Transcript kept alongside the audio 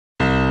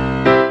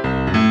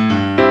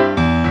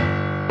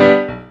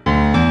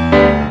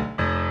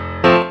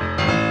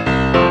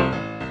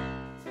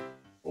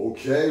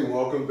Okay,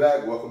 welcome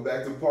back. Welcome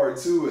back to part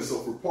two. And so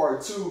for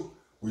part two,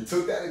 we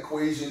took that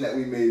equation that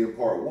we made in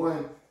part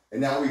one, and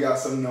now we got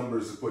some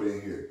numbers to put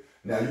in here.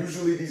 Now,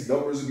 usually these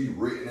numbers would be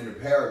written in a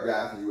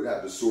paragraph, and you would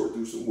have to sort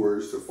through some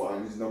words to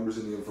find these numbers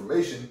in the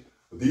information,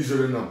 but these are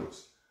the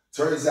numbers.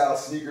 Turns out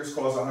sneakers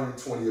cost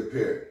 $120 a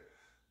pair.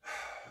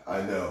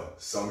 I know,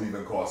 some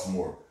even cost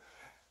more.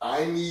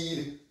 I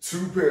need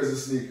 2 pairs of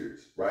sneakers,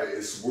 right?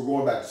 We're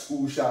going back to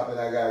school shopping.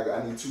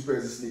 I need 2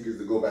 pairs of sneakers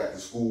to go back to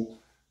school.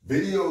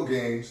 Video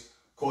games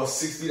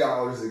cost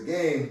 $60 a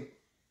game,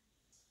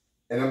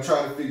 and I'm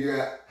trying to figure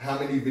out how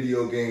many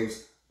video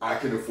games I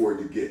can afford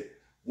to get.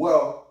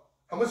 Well,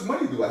 how much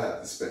money do I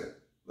have to spend?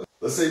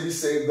 Let's say we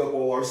saved up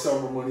all our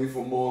summer money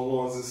for mowing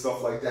lawns and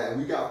stuff like that,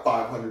 and we got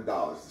 $500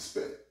 to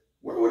spend.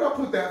 Where would I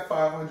put that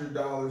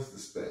 $500 to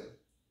spend?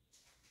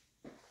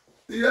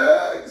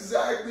 Yeah,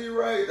 exactly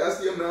right. That's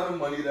the amount of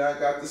money that I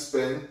got to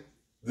spend.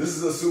 This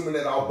is assuming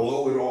that I'll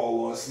blow it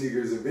all on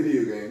sneakers and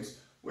video games,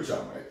 which I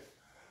might.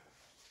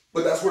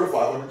 But that's where the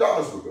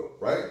 $500 would go,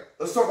 right?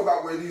 Let's talk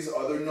about where these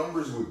other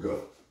numbers would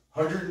go.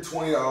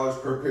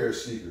 $120 per pair of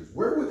sneakers.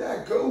 Where would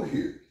that go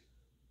here?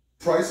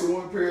 Price of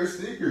 1 pair of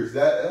sneakers,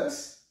 that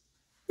S?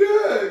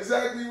 Yeah,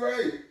 exactly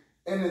right.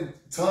 And then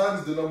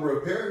times the number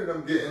of pairs that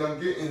I'm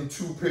getting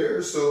 2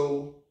 pairs,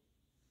 so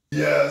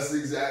yes,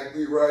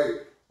 exactly right.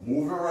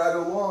 Moving right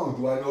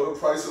along. Do I know the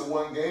price of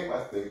 1 game?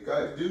 I think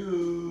I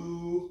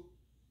do.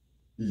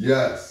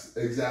 Yes,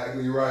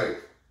 exactly right.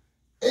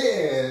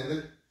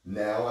 And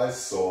now I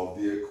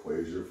solved the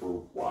equation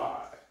for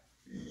y.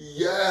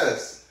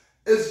 Yes,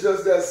 it's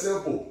just that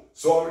simple.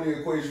 Solving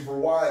the equation for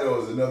y,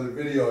 though, is another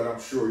video, and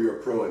I'm sure you're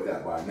a pro at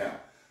that by now.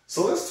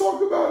 So let's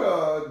talk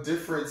about a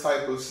different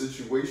type of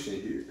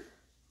situation here.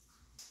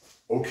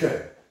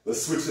 Okay,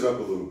 let's switch it up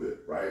a little bit,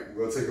 right?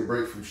 We're going to take a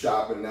break from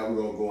shopping. Now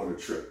we're going to go on a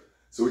trip.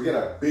 So we get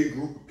a big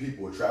group of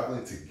people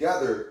traveling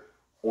together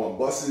on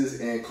buses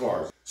and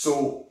cars.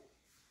 So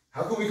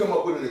how can we come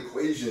up with an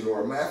equation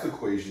or a math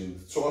equation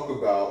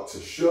to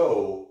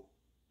show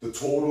the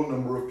total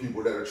number of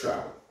people that are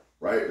traveling,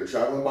 right? They're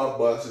traveling by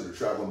bus or they're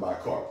traveling by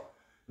car.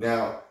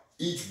 Now,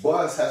 each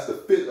bus has to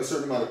fit a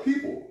certain amount of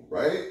people,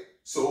 right?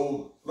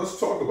 So let's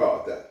talk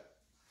about that.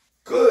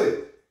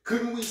 Good.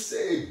 Couldn't we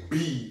say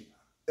B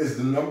is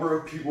the number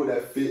of people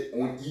that fit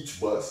on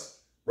each bus,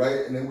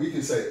 right? And then we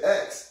can say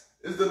X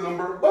is the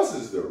number of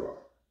buses there are,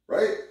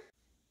 right?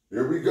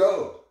 Here we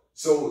go.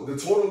 So the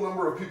total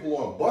number of people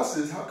on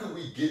buses, how could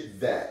we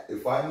get that?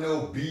 If I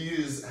know B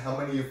is how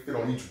many fit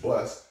on each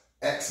bus,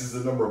 X is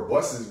the number of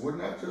buses,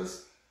 wouldn't I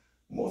just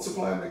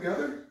multiply them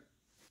together?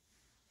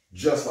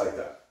 Just like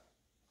that.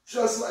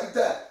 Just like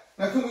that.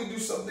 Now, can we do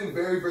something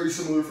very, very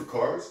similar for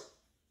cars?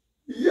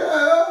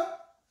 Yeah,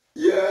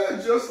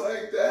 just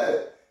like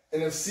that.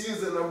 And if C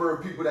is the number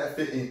of people that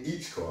fit in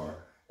each car,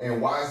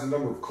 and Y is the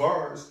number of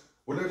cars,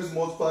 wouldn't I just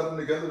multiply them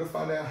together to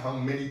find out how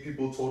many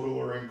people total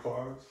are in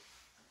cars?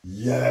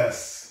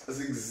 Yes, that's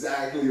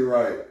exactly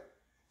right.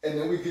 And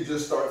then we could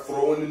just start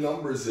throwing the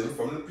numbers in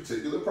from the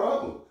particular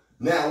problem.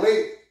 Now,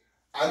 wait,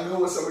 I know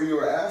what some of you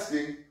are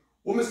asking.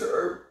 Well, Mr.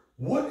 Herb,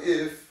 what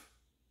if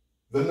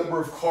the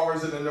number of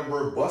cars and the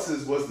number of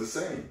buses was the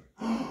same?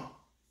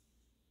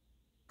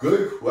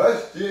 Good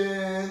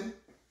question.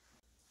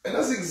 And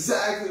that's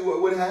exactly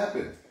what would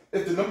happen.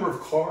 If the number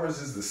of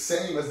cars is the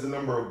same as the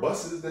number of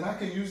buses, then I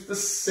can use the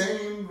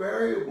same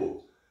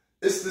variable.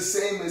 It's the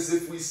same as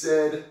if we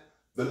said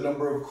the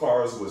number of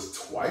cars was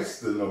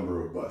twice the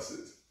number of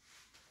buses.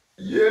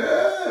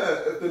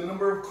 Yeah, if the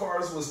number of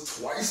cars was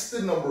twice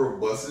the number of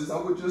buses, I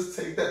would just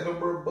take that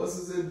number of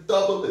buses and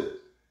double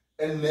it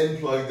and then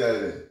plug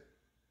that in.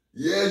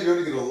 Yeah, you're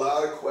gonna get a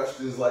lot of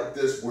questions like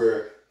this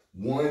where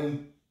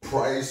one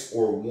price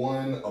or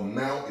one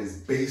amount is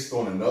based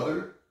on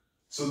another.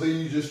 So then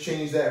you just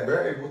change that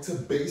variable to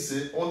base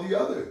it on the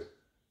other.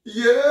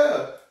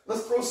 Yeah,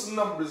 let's throw some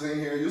numbers in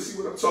here. You'll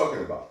see what I'm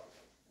talking about.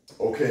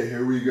 Okay,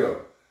 here we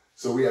go.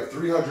 So we have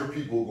 300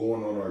 people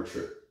going on our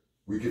trip.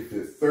 We could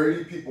fit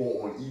 30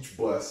 people on each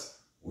bus.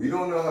 We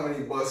don't know how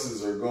many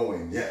buses are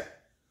going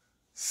yet.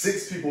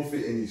 6 people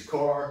fit in each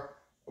car.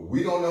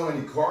 We don't know how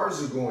many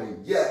cars are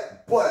going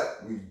yet,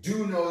 but we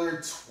do know there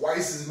are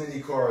twice as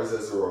many cars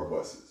as there are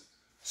buses.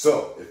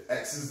 So if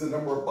X is the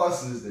number of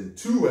buses, then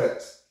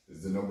 2X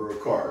is the number of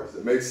cars.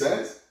 That makes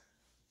sense?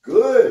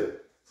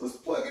 Good. So let's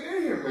plug it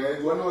in here,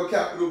 man. Do I know what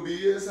capital B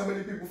is? How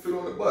many people fit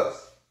on the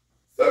bus?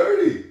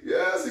 30.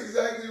 Yeah, that's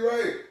exactly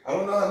right. I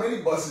don't know how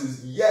many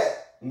buses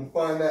yet. I'm going to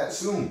find that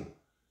soon.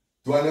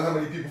 Do I know how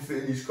many people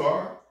fit in each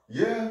car?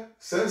 Yeah,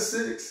 says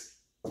 6.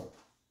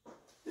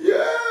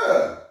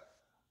 Yeah.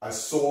 I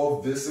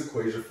solved this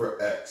equation for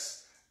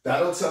X.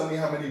 That'll tell me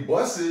how many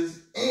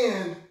buses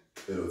and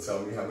it'll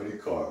tell me how many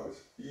cars.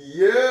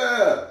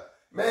 Yeah.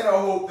 Man, I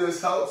hope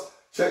this helps.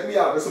 Check me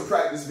out. There's some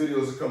practice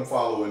videos to come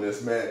following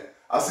this, man.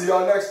 I'll see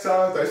y'all next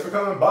time. Thanks for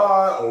coming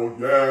by. Oh,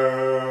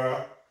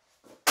 yeah.